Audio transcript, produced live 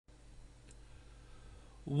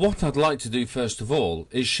what I'd like to do first of all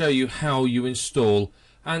is show you how you install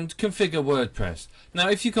and configure WordPress. Now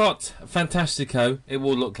if you've got Fantastico, it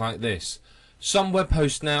will look like this. Some web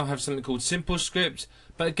hosts now have something called Simple Script,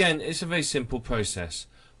 but again it's a very simple process.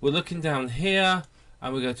 We're looking down here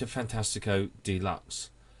and we go to Fantastico Deluxe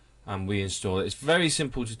and we install it. It's very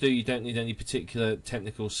simple to do. You don't need any particular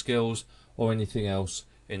technical skills or anything else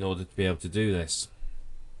in order to be able to do this.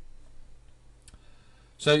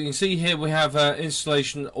 So you can see here we have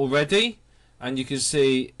installation already, and you can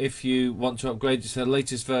see if you want to upgrade it to the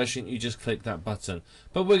latest version, you just click that button.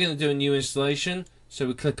 But we're going to do a new installation, so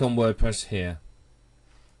we click on WordPress here.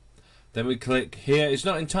 Then we click here. It's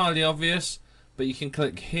not entirely obvious, but you can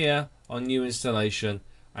click here on new installation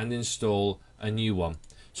and install a new one.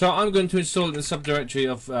 So I'm going to install in the subdirectory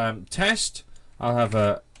of test. I'll have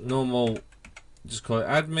a normal, just call it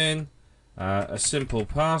admin, a simple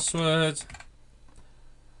password.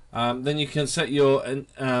 Then you can set your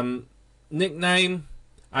nickname,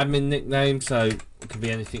 admin nickname, so it can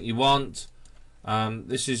be anything you want.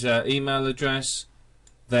 This is an email address.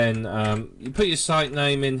 Then you put your site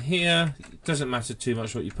name in here. It doesn't matter too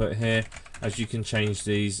much what you put here, as you can change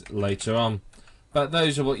these later on. But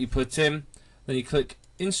those are what you put in. Then you click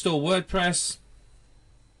install WordPress.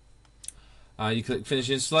 You click finish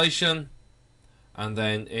installation. And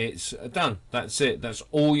then it's done. That's it. That's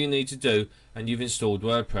all you need to do, and you've installed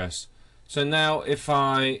WordPress. So now if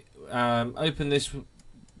I open this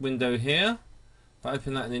window here, if I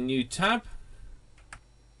open that in a new tab,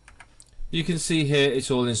 you can see here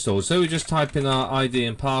it's all installed. So we just type in our ID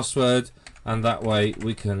and password, and that way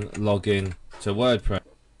we can log in to WordPress.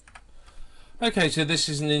 Okay, so this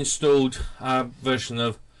is an installed version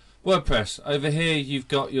of WordPress. Over here you've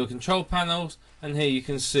got your control panels, and here you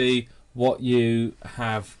can see what you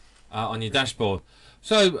have on your dashboard.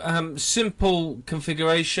 So simple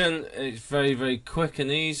configuration. It's very quick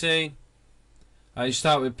and easy. You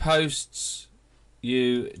start with posts.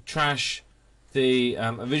 You trash the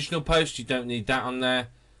original post. You don't need that on there.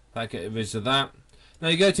 Get rid of that. Now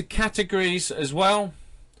you go to categories as well.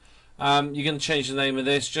 You're going to change the name of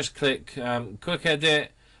this. Just click quick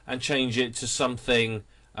edit and change it to something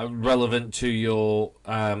relevant to your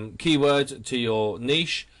keyword, to your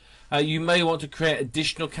niche. You may want to create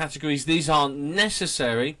additional categories. These aren't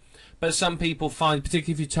necessary, but some people find,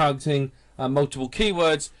 particularly if you're targeting multiple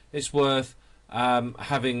keywords, it's worth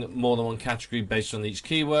having more than one category based on each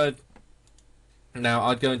keyword. Now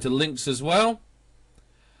I'd go into links as well.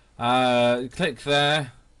 Click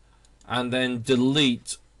there and then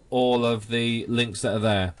delete all of the links that are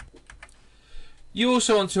there. You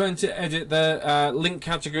also want to edit the link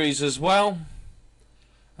categories as well.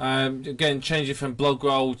 Again, change it from blog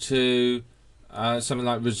roll to something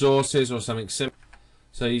like resources or something simple.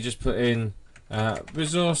 So you just put in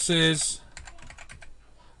resources,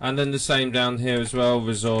 and then the same down here as well,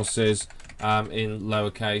 resources in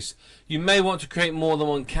lowercase. You may want to create more than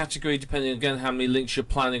one category depending again how many links you're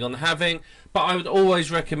planning on having, but I would always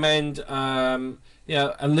recommend a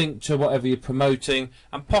link to whatever you're promoting,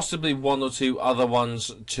 and possibly one or two other ones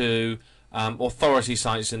to authority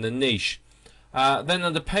sites in the niche. Then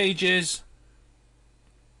under pages,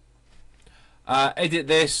 edit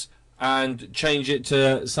this and change it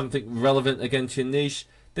to something relevant again to your niche.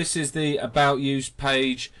 This is the about you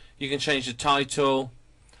page. You can change the title.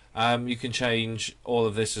 You can change all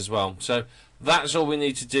of this as well. So that's all we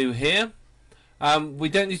need to do here. We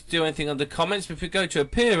don't need to do anything under comments, but if we go to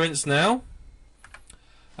appearance now,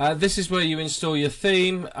 this is where you install your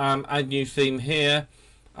theme, add new theme here,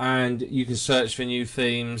 and you can search for new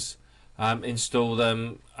themes. Install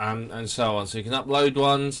them and so on. So you can upload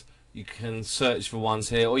ones, you can search for ones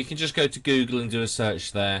here, or you can just go to Google and do a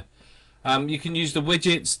search there. You can use the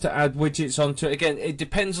widgets to add widgets onto it. Again, it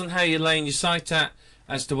depends on how you're laying your site at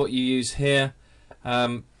as to what you use here.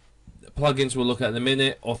 Plugins we'll look at in a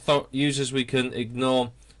minute, or users we can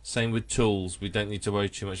ignore. Same with tools. We don't need to worry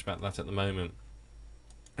too much about that at the moment.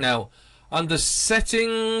 Now, under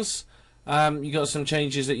settings, you got some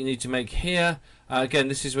changes that you need to make here. Again,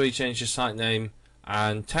 this is where you change your site name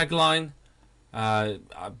and tagline.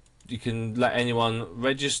 You can let anyone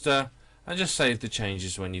register and just save the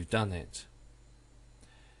changes when you've done it.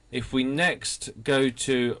 If we next go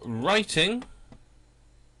to writing,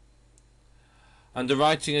 under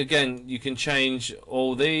writing again you can change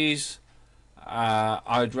all these.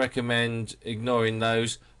 I'd recommend ignoring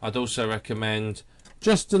those. I'd also recommend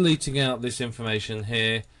just deleting out this information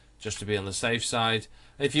here, just to be on the safe side.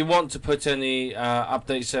 If you want to put any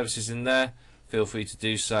update services in there, feel free to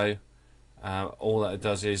do so. All that it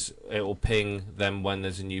does is it will ping them when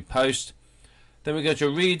there's a new post. Then we go to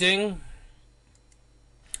reading.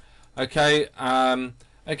 Okay,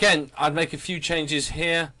 Again, I'd make a few changes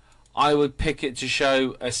here. I would pick it to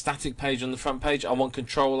show a static page on the front page. I want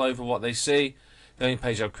control over what they see. The only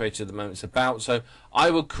page I've created at the moment is about. So I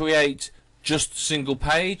would create just single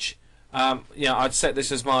page. I'd set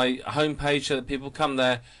this as my home page so that people come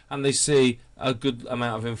there and they see a good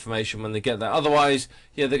amount of information when they get there. Otherwise,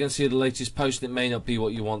 they're going to see the latest post and it may not be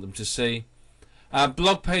what you want them to see.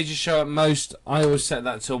 Blog pages show at most. I always set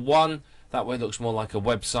that to 1. That way it looks more like a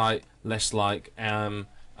website, less like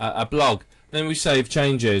a blog. Then we save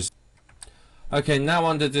changes. Okay, now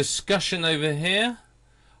under discussion over here,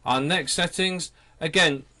 our next settings.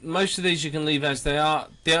 Again, most of these you can leave as they are.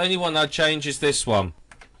 The only one I'd change is this one.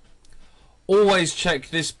 Always check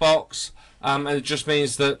this box, and it just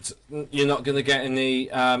means that you're not going to get any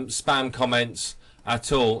spam comments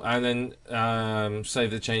at all. And then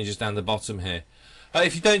save the changes down the bottom here.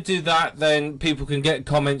 If you don't do that, then people can get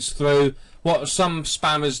comments through. What some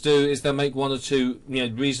spammers do is they'll make 1 or 2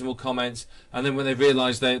 reasonable comments, and then when they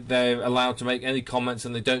realise they're allowed to make any comments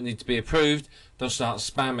and they don't need to be approved, they'll start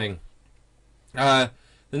spamming. The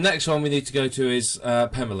next one we need to go to is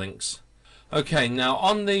permalinks. Okay, now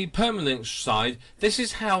on the permalinks side, this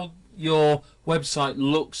is how your website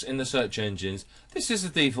looks in the search engines. This is the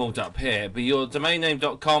default up here, but your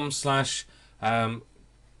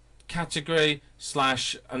domainname.com/category/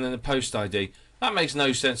 and then the post ID. That makes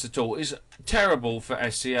no sense at all. It's terrible for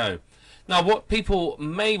SEO. Now what people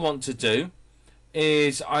may want to do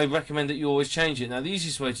is, I recommend that you always change it. Now the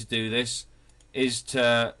easiest way to do this is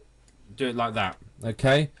to do it like that,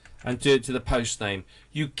 okay, and do it to the post name.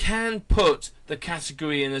 You can put the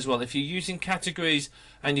category in as well. If you're using categories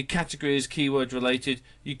and your category is keyword related,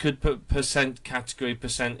 you could put %category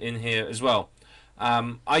 % in here as well.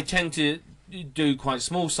 I tend to do quite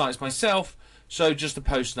small sites myself, so just the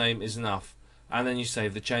post name is enough, and then you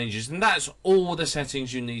save the changes, and that's all the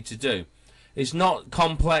settings you need to do. It's not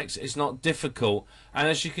complex, it's not difficult, and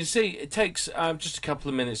as you can see, it takes just a couple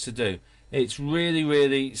of minutes to do. It's really,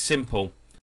 really simple.